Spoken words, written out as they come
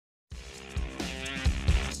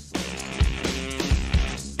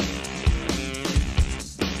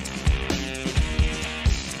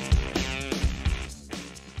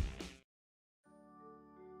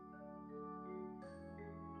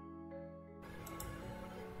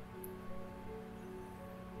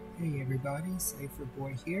Hey everybody,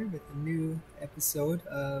 SEIFERBOY here with a new episode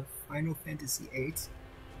of Final Fantasy VIII.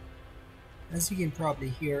 As you can probably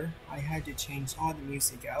hear, I had to change all the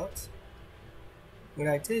music out. What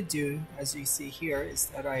I did do, as you see here, is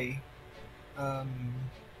that I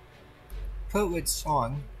put which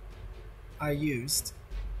song I used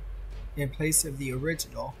in place of the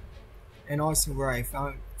original, and also where I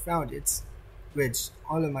found it, which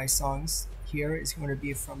all of my songs here is going to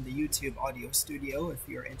be from the YouTube audio studio if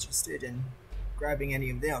you're interested in grabbing any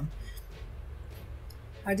of them.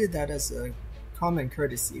 I did that as a common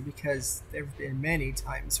courtesy because there have been many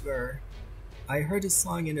times where I heard a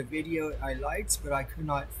song in a video I liked, but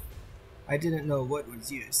I didn't know what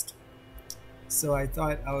was used. So I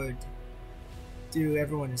thought I would do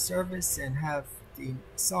everyone a service and have the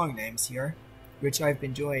song names here, which I've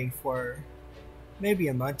been doing for maybe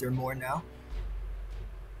a month or more now.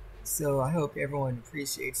 So I hope everyone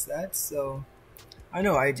appreciates that. So I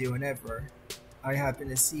know I do whenever I happen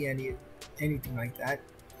to see anything like that.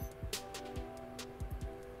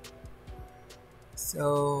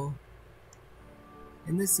 So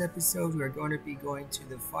in this episode we're going to be going to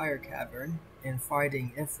the fire cavern and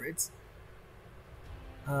fighting Ifrit.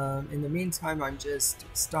 In the meantime, I'm just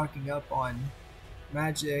stocking up on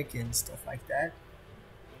magic and stuff like that.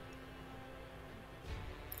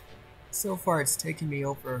 So far it's taken me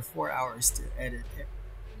over 4 hours to edit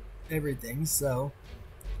everything,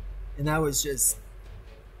 and that was just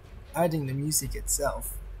adding the music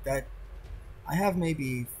itself. That I have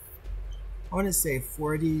maybe, I want to say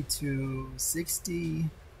 40 to 60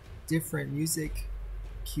 different music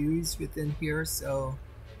cues within here, so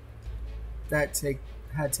that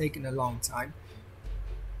had taken a long time.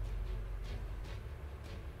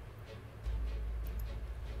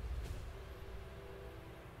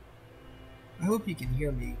 I hope you can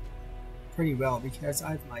hear me pretty well because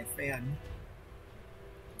I have my fan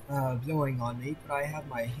blowing on me, but I have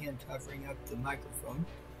my hand covering up the microphone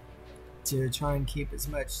to try and keep as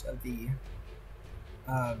much of the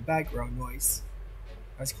background noise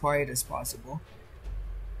as quiet as possible.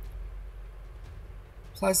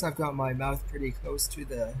 Plus I've got my mouth pretty close to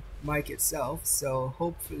the mic itself, so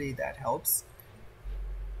hopefully that helps.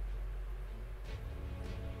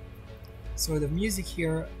 So the music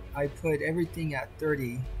here, I put everything at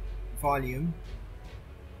 30 volume.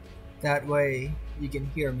 That way you can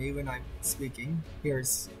hear me when I'm speaking.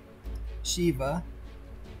 Here's Shiva.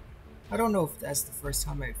 I don't know if that's the first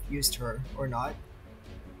time I've used her or not.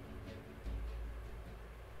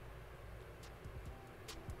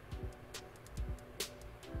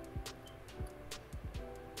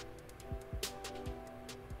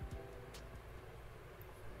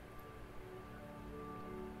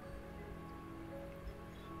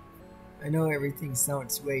 I know everything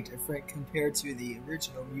sounds way different compared to the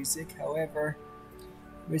original music, however,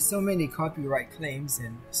 with so many copyright claims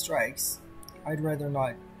and strikes, I'd rather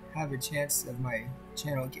not have a chance of my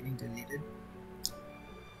channel getting deleted.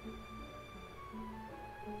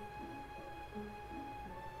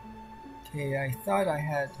 Okay, I thought I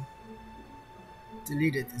had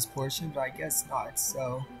deleted this portion, but I guess not,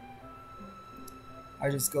 so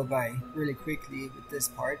I'll just go by really quickly with this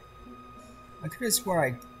part. I could have swore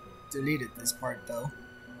I deleted this part though.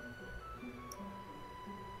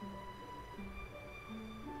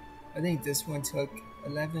 I think this one took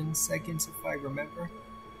 11 seconds if I remember.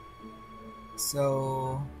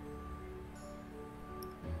 So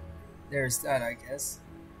there's that, I guess.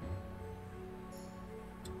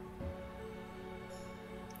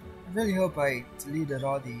 I really hope I deleted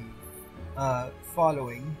all the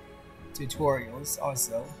following tutorials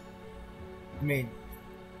also. I mean,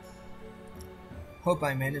 hope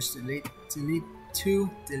I managed to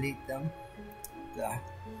delete them. Blah.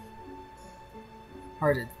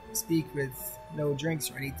 Hard to speak with no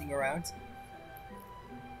drinks or anything around.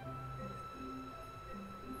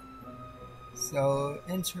 So,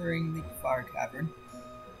 entering the fire cavern.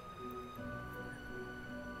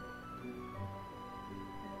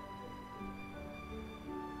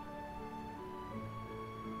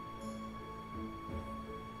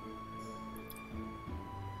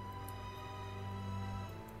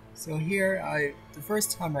 So here, the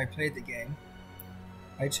first time I played the game,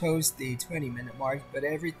 I chose the 20-minute mark, but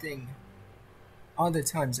all the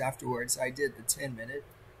times afterwards, I did the 10-minute.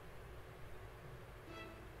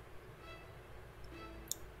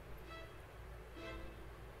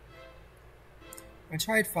 I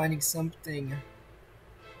tried finding something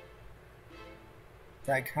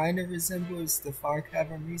that kind of resembles the fire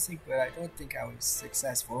cavern music, but I don't think I was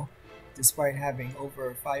successful, despite having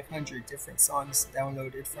over 500 different songs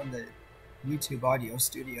downloaded from the YouTube audio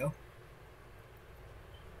studio.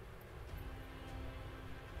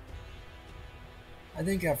 I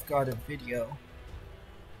think I've got a video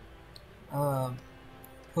um,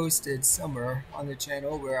 posted somewhere on the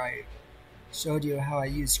channel where I showed you how I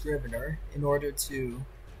use Scrivener in order to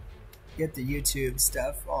get the YouTube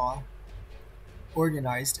stuff all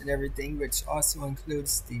organized and everything, which also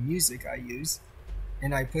includes the music I use,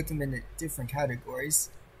 and I put them in different categories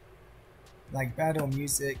like battle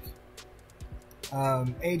music,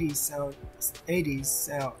 80s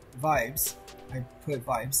sound vibes, I put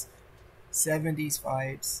vibes, 70s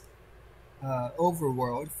vibes,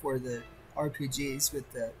 overworld for the RPGs with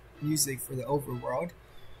the music for the overworld,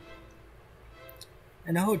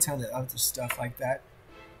 and a whole ton of other stuff like that.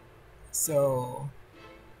 So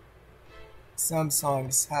some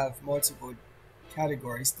songs have multiple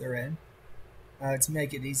categories they're in, to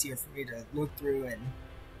make it easier for me to look through and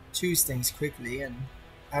choose things quickly, and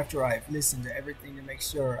after I've listened to everything to make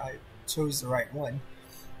sure I chose the right one.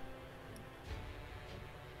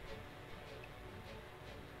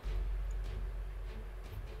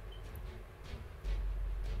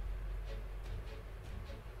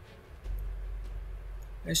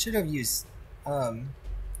 I should have used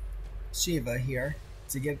Shiva here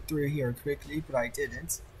to get through here quickly, but I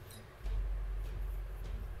didn't.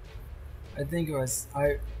 I think it was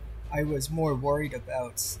I was more worried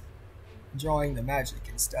about drawing the magic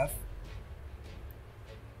and stuff.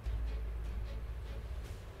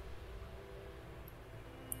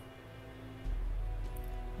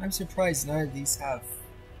 I'm surprised none of these have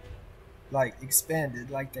like expanded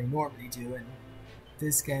like they normally do in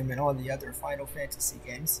this game and all the other Final Fantasy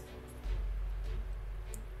games,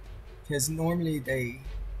 because normally they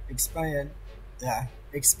expand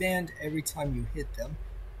every time you hit them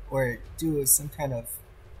or do some kind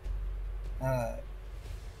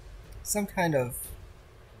of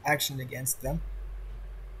action against them.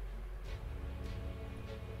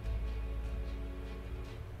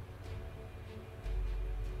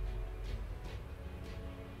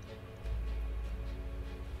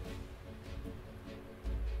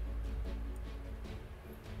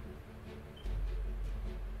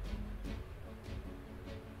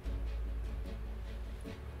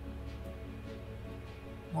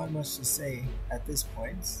 Not much to say at this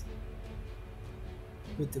point,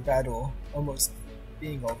 with the battle almost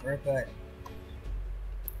being over, but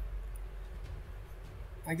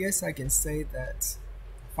I guess I can say that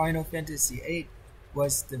Final Fantasy VIII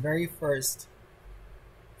was the very first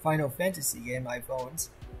Final Fantasy game I've owned,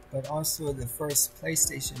 but also the first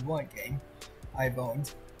PlayStation 1 game I've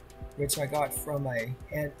owned, which I got from my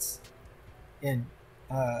aunt in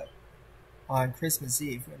on Christmas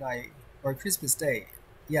Eve or Christmas Day.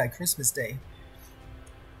 Yeah, Christmas Day.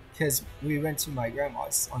 Because we went to my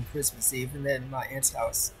grandma's on Christmas Eve and then my aunt's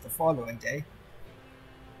house the following day.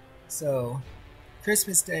 So,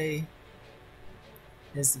 Christmas Day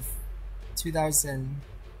is the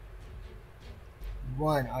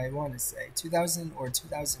 2001, I want to say. 2000 or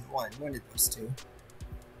 2001, one of those two,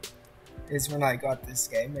 is when I got this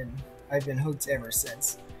game, and I've been hooked ever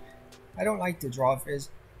since. I don't like the draw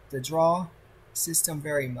system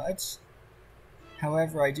very much.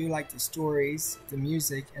 However, I do like the stories, the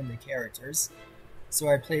music, and the characters, so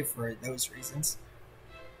I play for those reasons.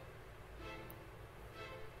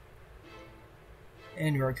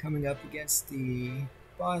 And we're coming up against the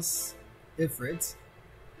boss, Ifrit.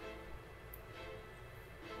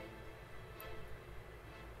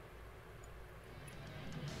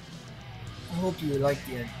 I hope you like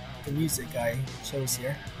the music I chose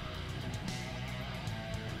here.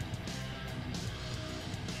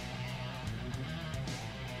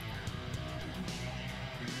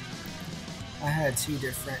 I had two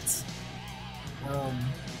different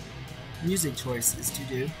music choices to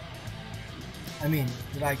do. I mean,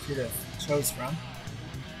 that I could have chose from.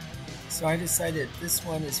 So I decided this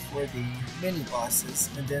one is for the mini bosses,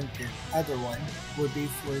 and then the other one would be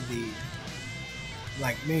for the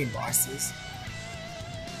main bosses.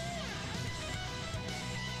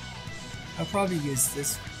 I'll probably use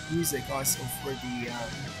this music also for the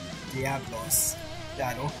Diablos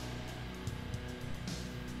battle.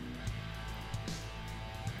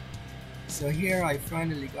 So here I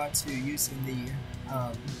finally got to using the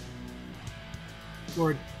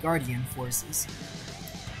Guardian forces.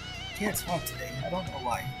 Can't talk today, I don't know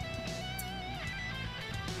why.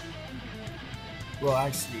 Well,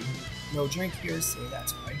 actually, no drink here, so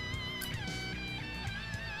that's why.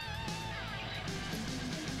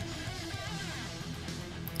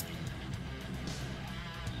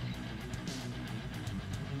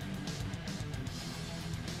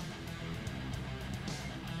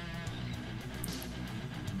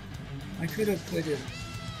 I could have put the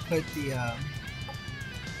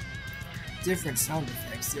different sound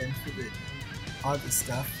effects in for the all the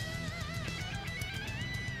stuff.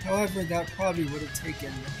 However, that probably would have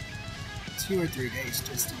taken 2 or 3 days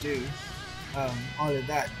just to do all of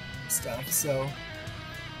that stuff, so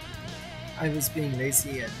I was being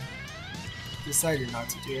lazy and decided not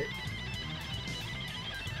to do it.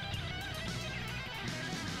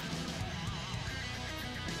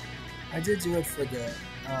 I did do it for the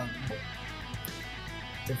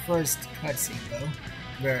first cutscene though,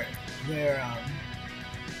 where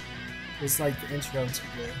it's like the intro to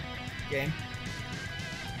the game.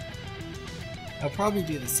 I'll probably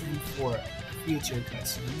do the same for future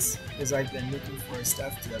cutscenes, because I've been looking for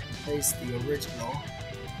stuff to replace the original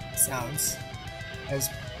sounds as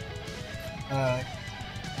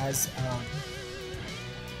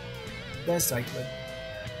best I could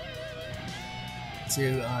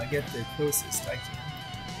to get the closest I can.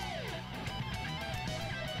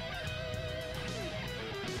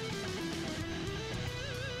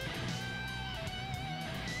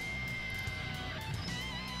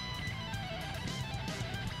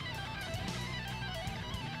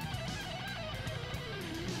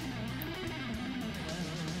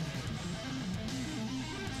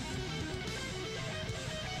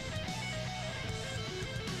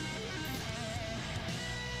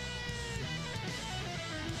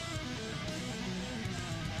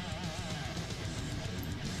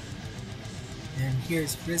 And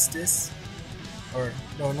here's Christus, or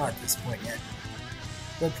no, not at this point yet,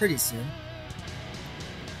 but pretty soon.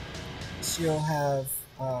 She'll have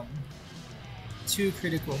 2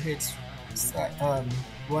 critical hits,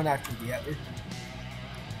 one after the other.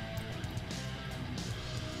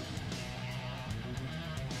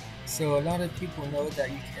 So a lot of people know that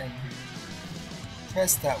you can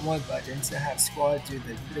press that one button to have Squall do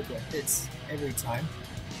the critical hits every time.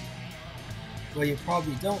 What you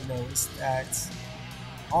probably don't know is that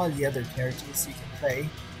all the other characters you can play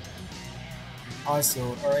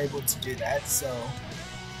also are able to do that, so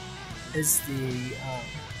it's the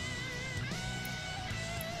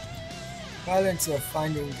balance of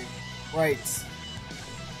finding the right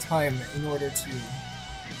time in order to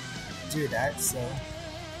do that. So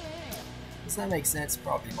does that make sense?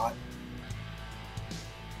 Probably not.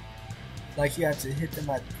 Like, you have to hit them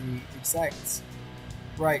at the exact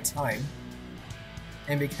right time,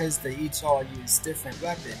 and because they each all use different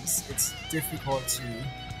weapons, it's difficult to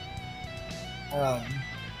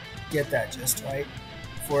get that just right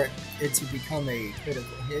for it to become a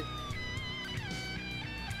critical hit.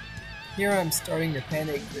 Here I'm starting to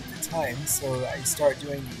panic with the time, so I start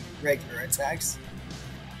doing the regular attacks.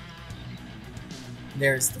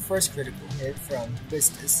 There's the first critical hit from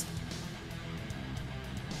Christus.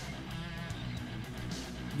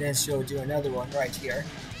 Then she'll do another one right here,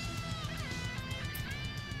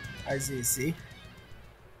 as you see.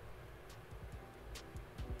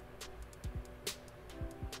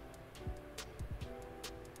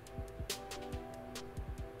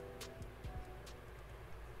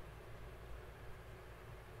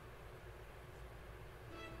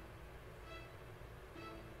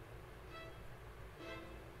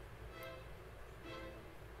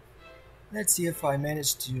 Let's see if I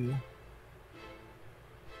manage to...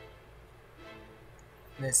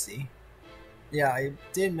 Let's see. Yeah, I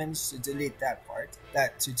did manage to delete that part,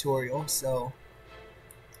 that tutorial, so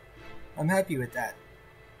I'm happy with that.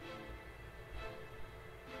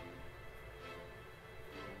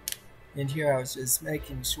 And here I was just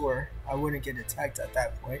making sure I wouldn't get attacked at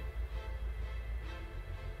that point.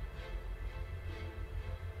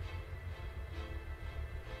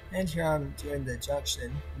 And here I'm doing the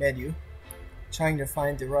junction menu, trying to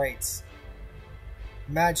find the right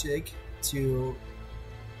magic to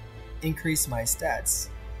increase my stats.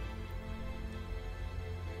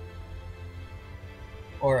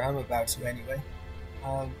 Or I'm about to anyway.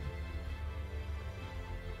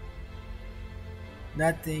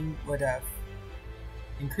 Nothing would have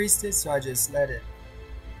increased it, so I just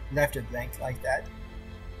left it blank like that.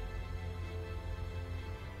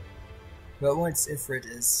 But once Ifrit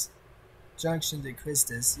is junctioned to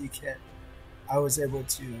Christus, I was able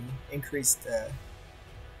to increase the,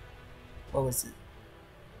 what was it?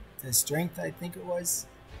 The strength, I think it was,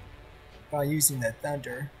 by using the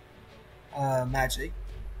thunder magic.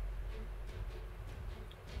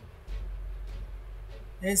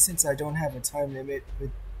 And since I don't have a time limit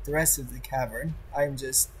with the rest of the cavern, I'm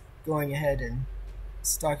just going ahead and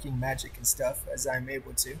stocking magic and stuff as I'm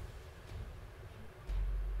able to.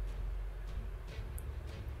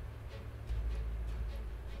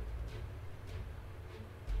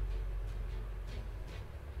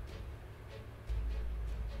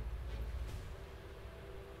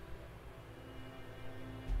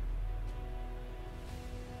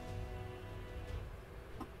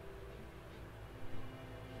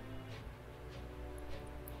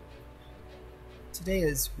 Today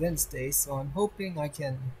is Wednesday, so I'm hoping I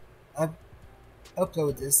can up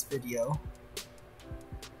upload this video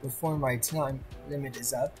before my time limit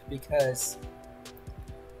is up, because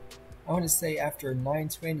I want to say after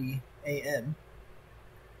 9:20 a.m.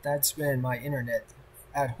 that's when my internet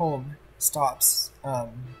at home stops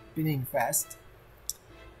being fast.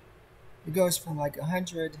 It goes from like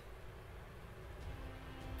 100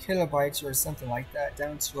 kilobytes or something like that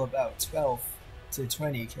down to about 12 to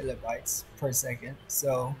 20 kilobytes per second,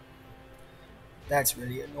 so that's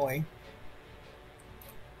really annoying.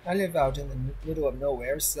 I live out in the middle of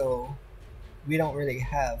nowhere, so we don't really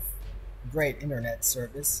have great internet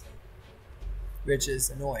service, which is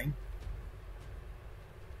annoying.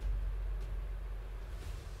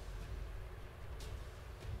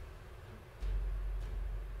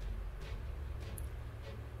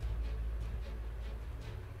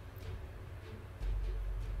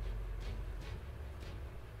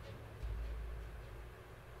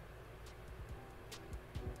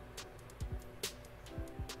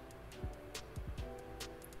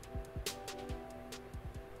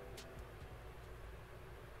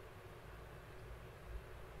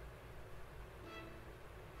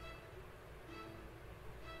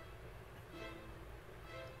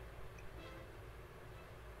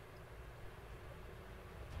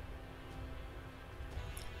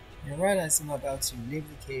 And right as I'm about to leave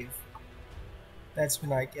the cave, that's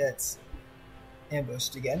when I get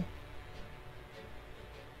ambushed again.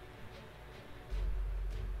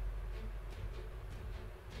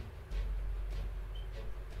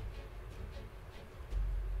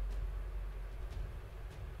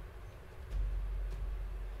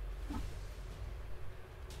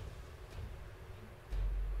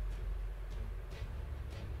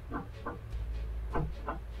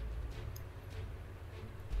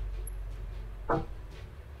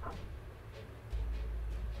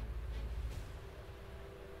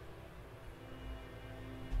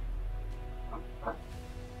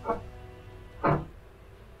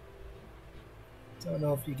 Don't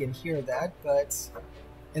know if you can hear that, but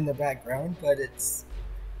in the background, but it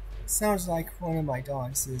sounds like one of my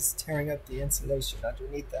dogs is tearing up the insulation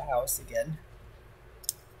underneath the house again.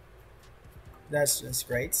 That's just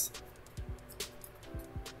great.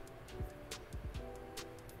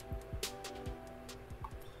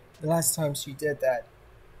 The last time she did that,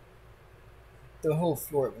 the whole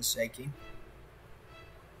floor was shaking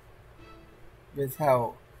with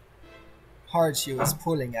how hard she was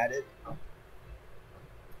pulling at it.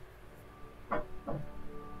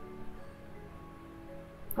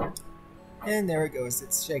 And there it goes,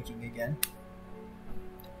 it's shaking again.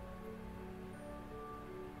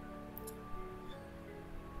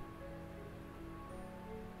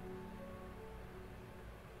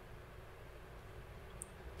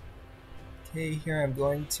 Okay, here I'm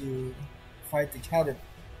going to fight the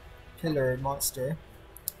caterpillar monster,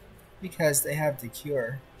 because they have the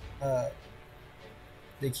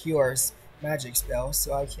cure's magic spell,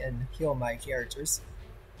 so I can heal my characters.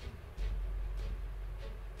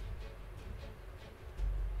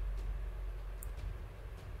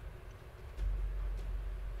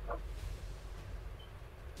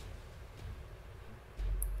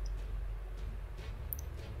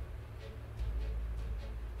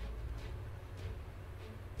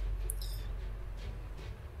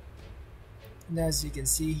 And as you can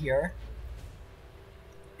see here,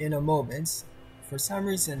 in a moment, for some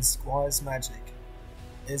reason Squall's magic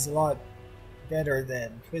is a lot better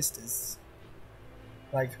than Twista's,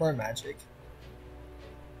 like her magic.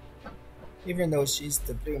 Even though she's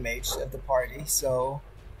the blue mage of the party, so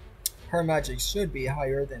her magic should be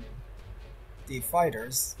higher than the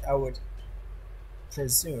fighters, I would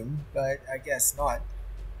presume, but I guess not.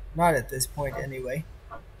 Not at this point anyway.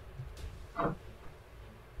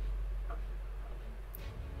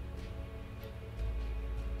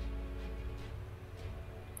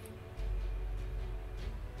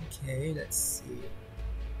 Okay, let's see.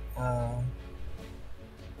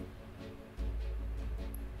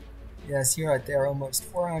 Yes, here right there, almost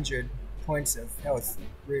 400 points of health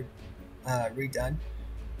redone.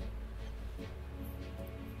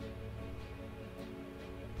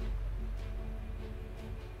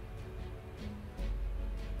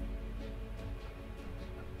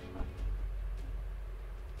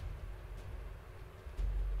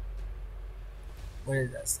 What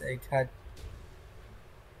did that say?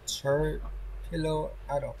 Pillow?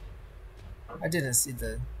 I didn't see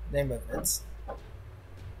the name of it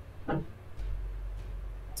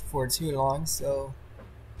for too long, so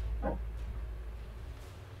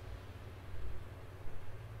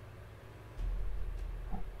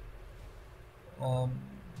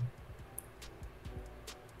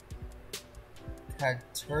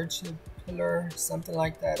caterpillar, something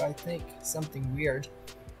like that, I think. Something weird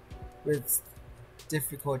with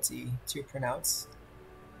difficulty to pronounce.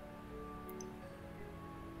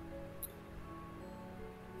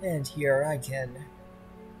 And here I can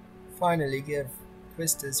finally give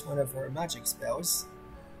Christus one of her magic spells,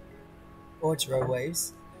 Ultra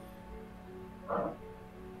Waves.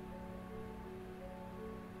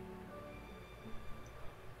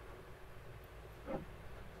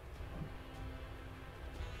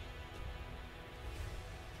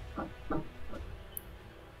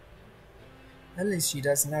 At least she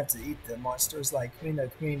doesn't have to eat the monsters like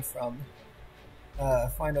Queen from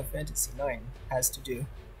Final Fantasy IX has to do.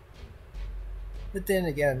 But then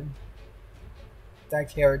again, that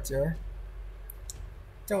character,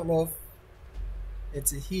 don't know if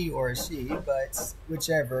it's a he or a she, but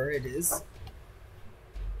whichever it is,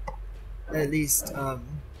 at least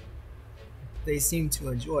they seem to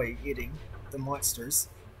enjoy eating the monsters.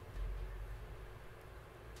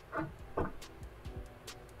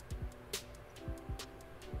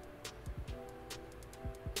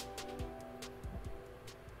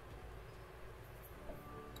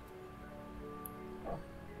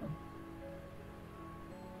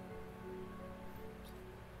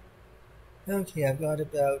 Okay, I've got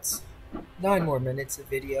about 9 more minutes of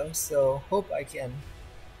video, so hope I can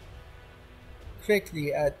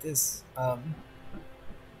quickly add this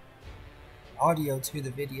audio to the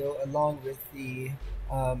video along with the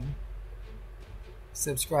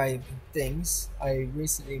subscribe things I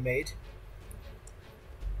recently made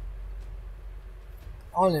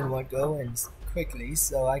all in one go and quickly,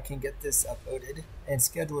 so I can get this uploaded and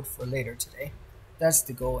scheduled for later today. That's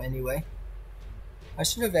the goal anyway. I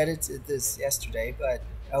should have edited this yesterday, but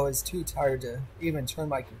I was too tired to even turn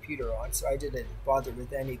my computer on, so I didn't bother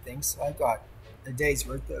with anything. So I got a day's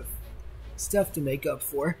worth of stuff to make up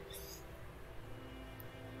for,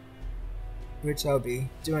 which I'll be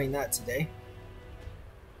doing that today.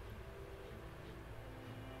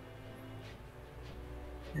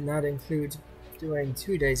 And that includes doing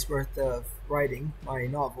 2 days worth of writing my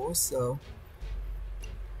novel, so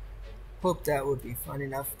hope that would be fun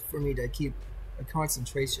enough for me to keep a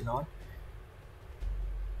concentration on.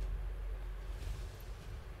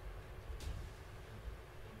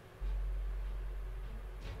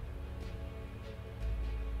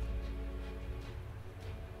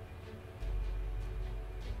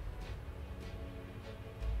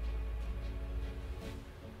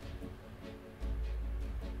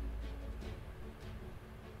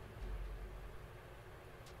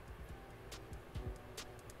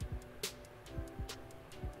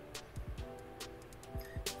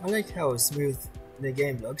 I like how smooth the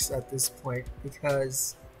game looks at this point,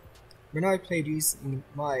 because when I played using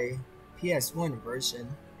my PS1 version,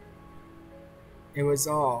 it was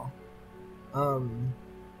all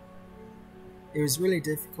it was really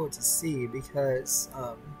difficult to see because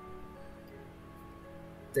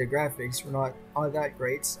the graphics were not all that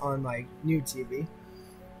great on my new TV.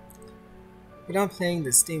 But I'm playing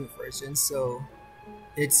the Steam version, so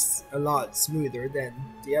it's a lot smoother than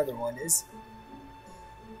the other one is.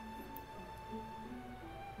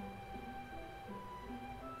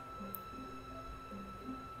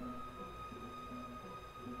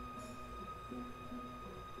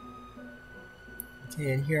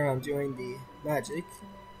 Okay, and here I'm doing the magic.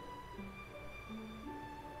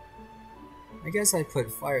 I guess I put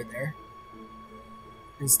fire there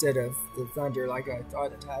instead of the thunder like I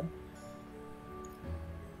thought it had.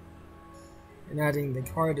 And adding the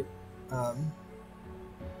card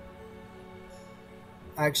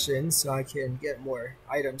action so I can get more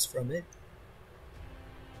items from it.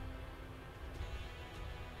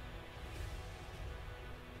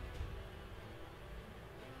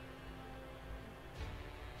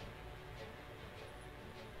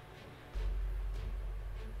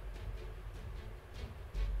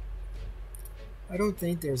 I don't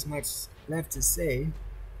think there's much left to say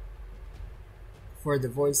for the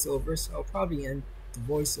voiceover, so I'll probably end the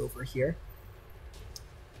voiceover here.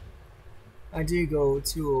 I do go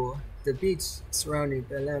to the beach surrounding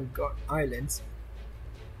Belem Island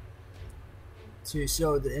to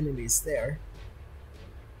show the enemies there,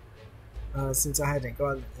 since I hadn't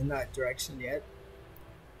gone in that direction yet.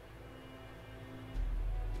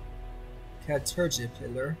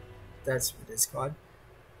 Caterpillar, that's what it's called.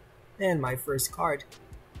 And my first card.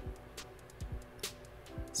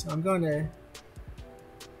 So I'm gonna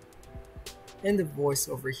end the voice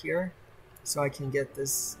over here so I can get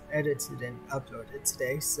this edited and uploaded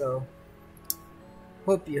today. So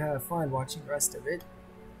hope you have fun watching the rest of it.